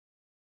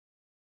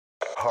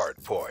Hard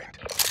point.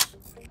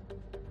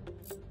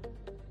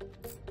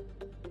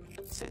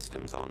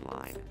 Systems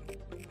online.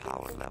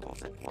 Power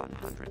levels at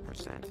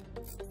 100%.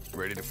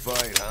 Ready to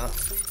fight, huh?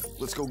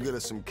 Let's go get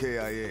us some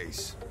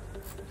KIAs.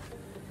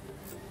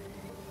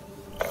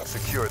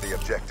 Secure the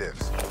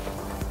objectives.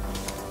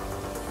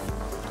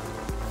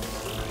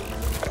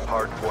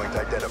 Hard point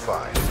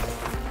identified.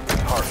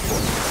 Hard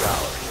point is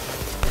ours.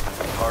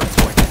 Hard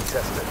point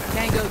contested.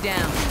 Tango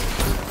down.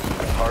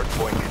 Hard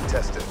point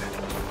contested.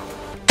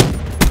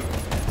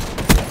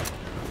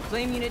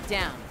 Flame unit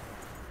down.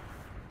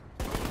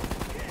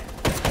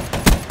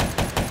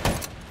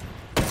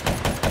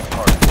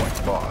 Hard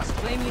point lost.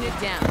 Flame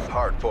unit down.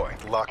 Hard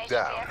point locked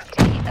down.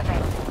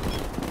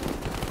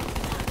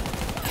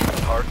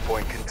 Hard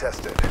point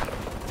contested.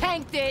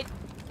 Tanked it.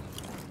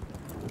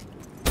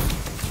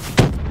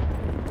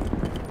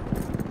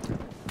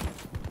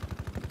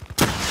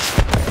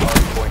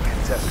 Hard point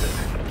contested.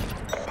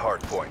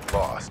 Hard point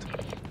lost.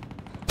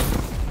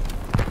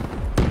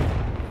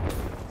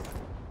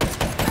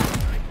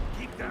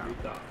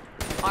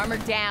 Armor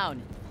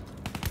down.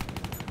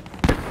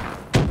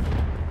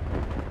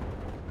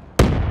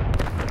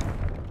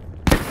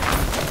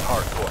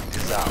 Hard point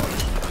is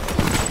ours.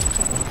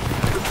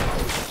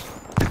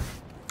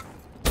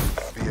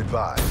 Be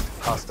advised,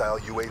 hostile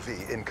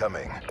UAV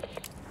incoming.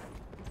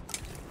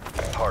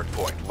 Hard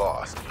point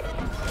lost.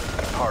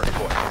 Hard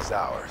point is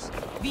ours.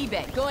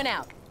 VBET going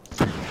out.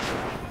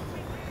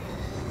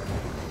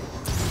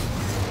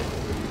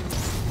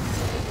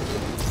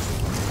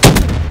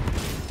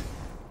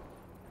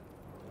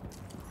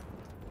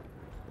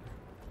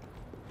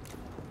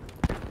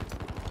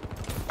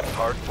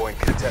 Hard point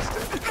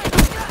contested.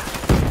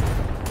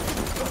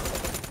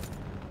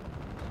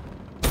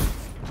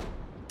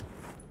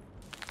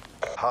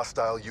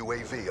 Hostile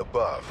UAV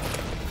above.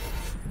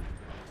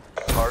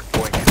 Hard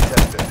point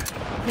contested.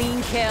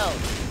 Clean kill.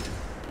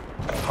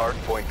 Hard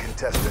point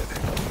contested.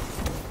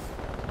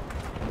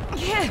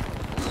 Yeah.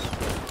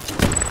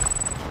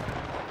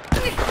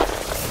 Be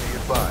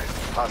advised,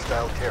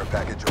 hostile care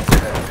package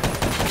overhead.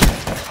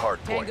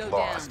 Hard point Tango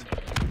lost. down.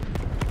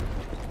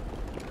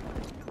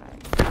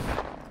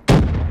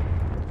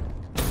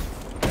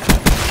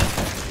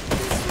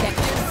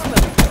 Sector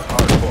smoke.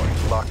 Hard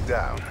point locked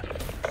down.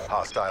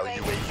 Hostile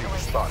UAV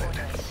spotted.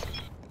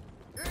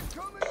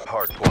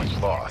 Hard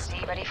point lost.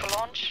 Ready for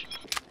launch?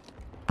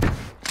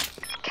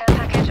 Care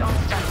package on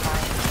standby.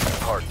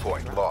 Hard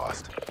point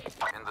lost.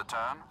 In the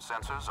turn,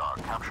 sensors are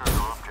capture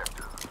your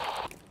objective.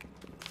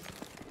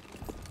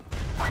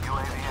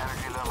 UAV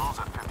energy levels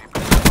at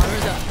 50%.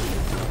 Armor's up.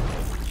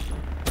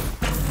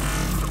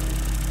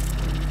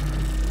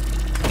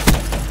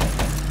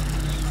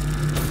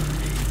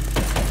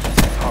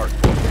 Hard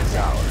point is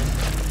ours.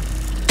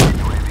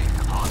 UAV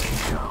upon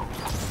EO.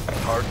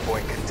 Hard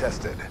point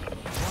contested.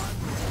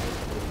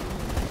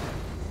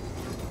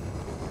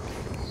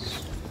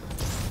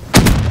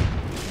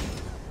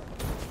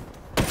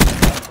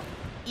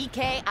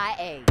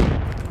 EKIA.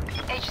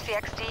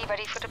 HCXD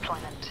ready for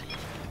deployment.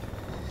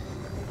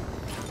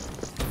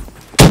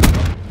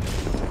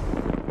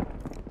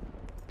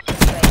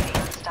 UAV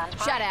on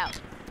standby. Shut out.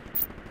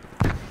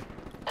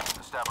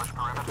 Establish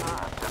perimeter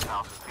at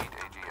 10,000 feet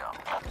AGL.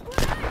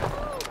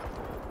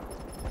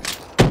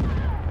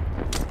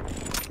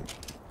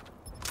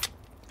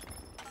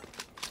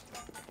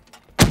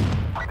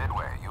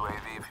 Midway,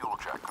 UAV fuel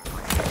check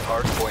complete.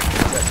 Hard point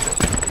contested.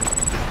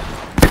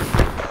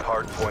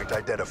 Hard point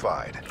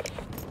identified.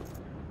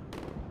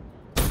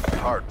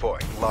 Hard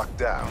point locked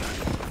down.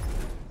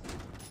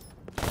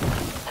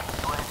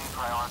 UAV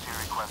priority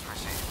request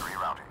received.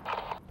 Rerouting.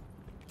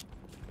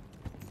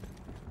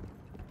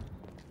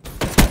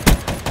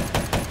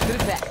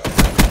 Good effect.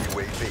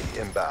 UAV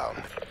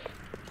inbound.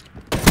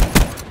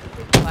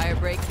 Fire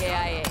break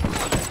KIA.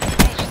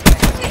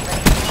 HCXD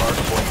ready. Hard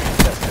point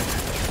contested.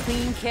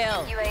 Clean kill.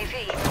 UAV.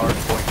 Hard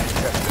point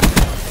contested.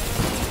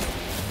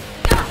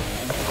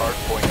 Hard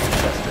point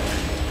contested.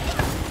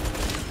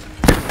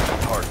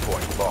 Hard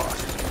point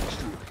lost.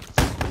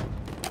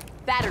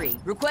 Battery.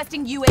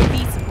 Requesting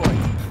UAV support.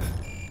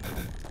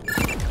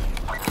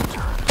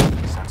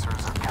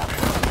 Sensors are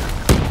captured.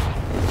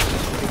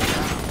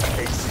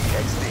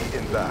 HCXD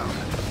inbound.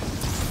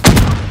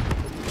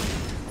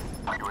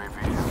 UAV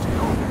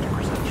MTO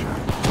 50% check.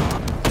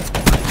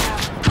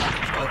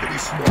 Target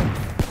is small.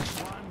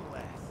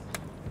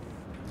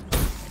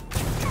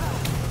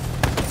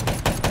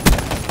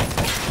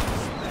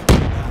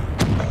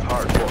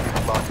 Hard point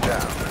locked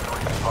down.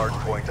 Hard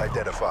point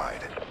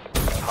identified.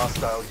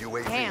 Hostile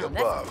UAV Damn,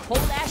 above. that's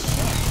cold ass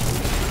shit.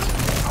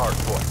 Hard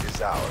point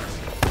is ours.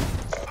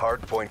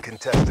 Hard point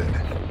contested.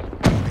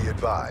 Be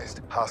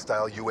advised,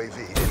 hostile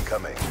UAV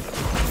incoming.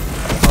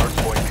 Hard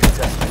point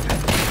contested.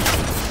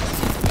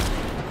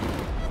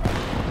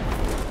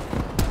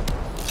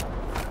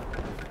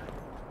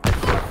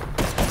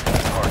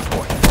 Hard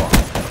point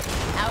lost.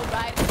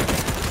 Outright.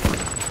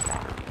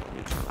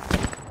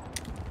 Neutralized.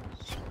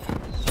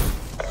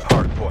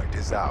 Hard point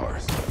is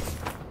ours.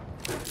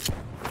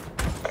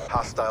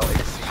 Hostile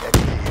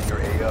HCXD in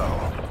your AO.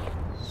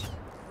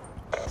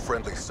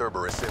 Friendly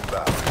Cerberus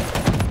inbound.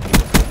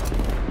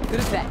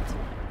 Good effect.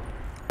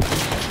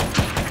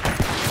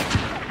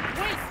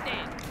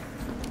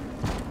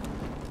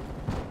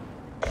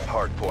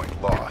 Hardpoint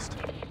lost.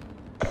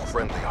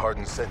 Friendly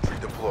hardened sentry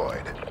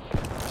deployed.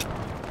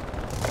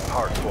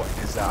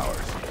 Hardpoint is ours.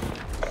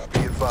 Be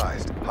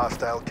advised,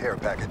 hostile care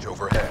package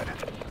overhead.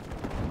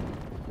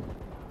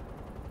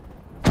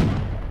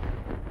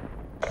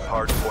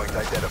 Hardpoint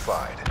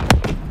identified.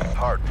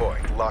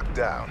 Hardpoint locked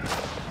down.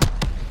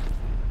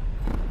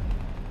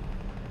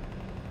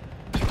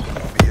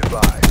 Be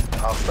advised,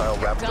 hostile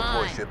rapid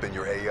deploy ship in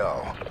your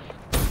AO.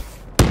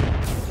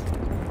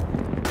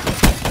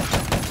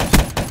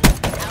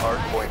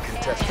 Hardpoint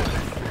contested.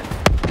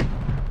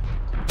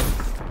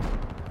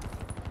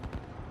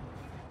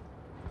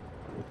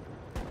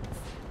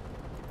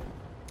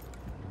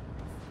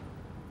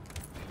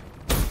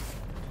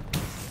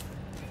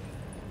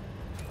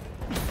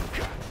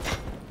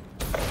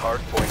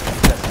 Hardpoint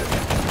contested.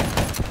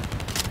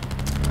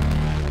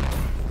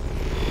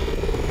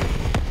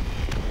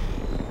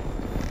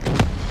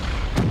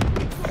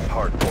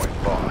 Hardpoint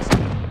lost.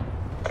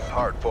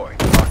 Hardpoint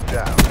locked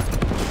down.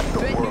 The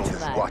Threat world is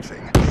neutralized.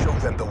 watching. Show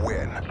them the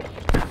win.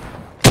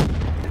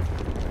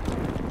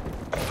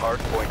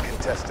 Hardpoint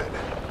contested.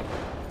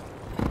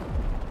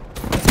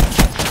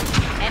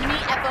 Enemy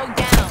FO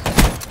down.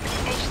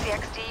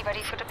 HCXD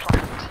ready for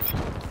deployment.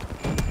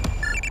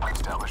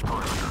 Established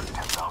perimeter,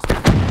 10,000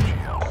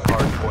 GL.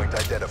 Hardpoint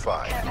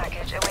identified. Care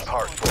package awaiting.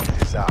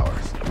 Hardpoint is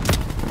ours.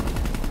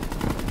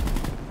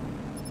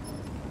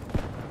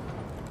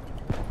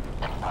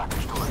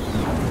 Package delivered.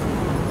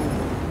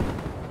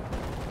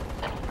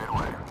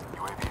 Midway,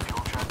 UAV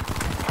fuel check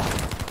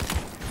complete.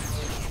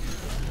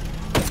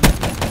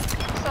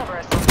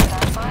 Cerberus on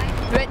standby.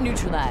 Threat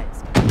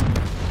neutralized.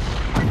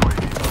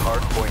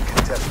 Hardpoint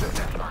contested.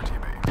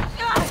 RTB.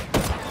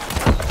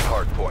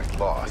 Hardpoint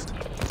lost.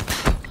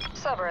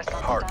 Cerberus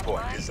on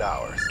Hardpoint standby. is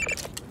ours.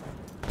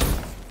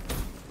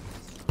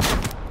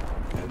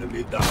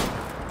 Enemy down.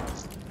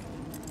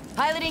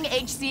 Piloting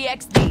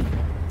HCXD.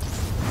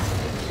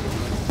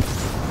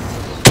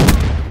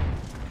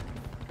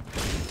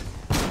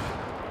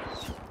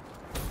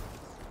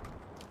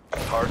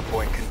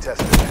 Hardpoint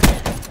contested.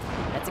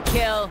 That's a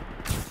kill.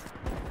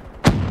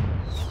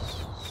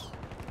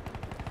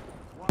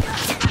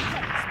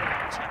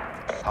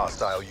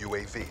 Hostile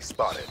UAV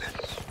spotted.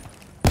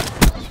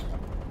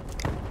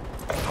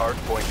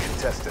 Hardpoint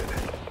contested.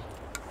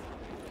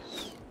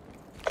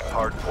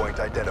 Hardpoint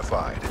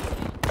identified.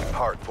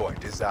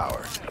 Hardpoint is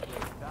ours.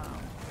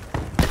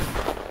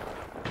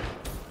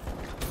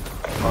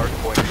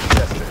 Hardpoint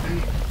contested.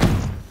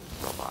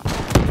 Robot.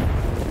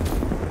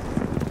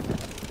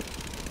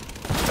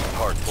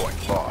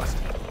 Hardpoint lost.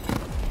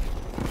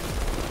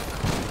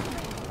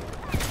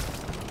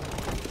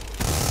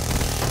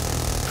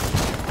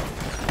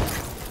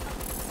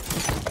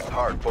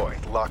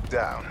 Hardpoint locked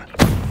down.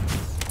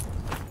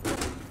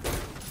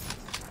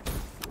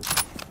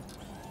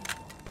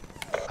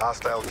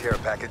 Hostile care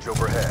package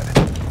overhead.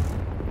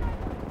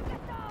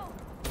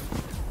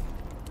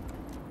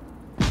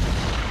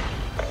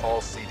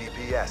 All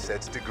CDP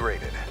assets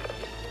degraded.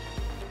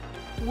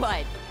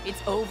 What?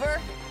 It's over?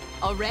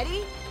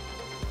 Already?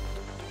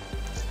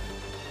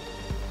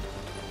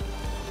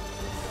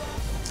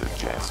 The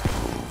chest.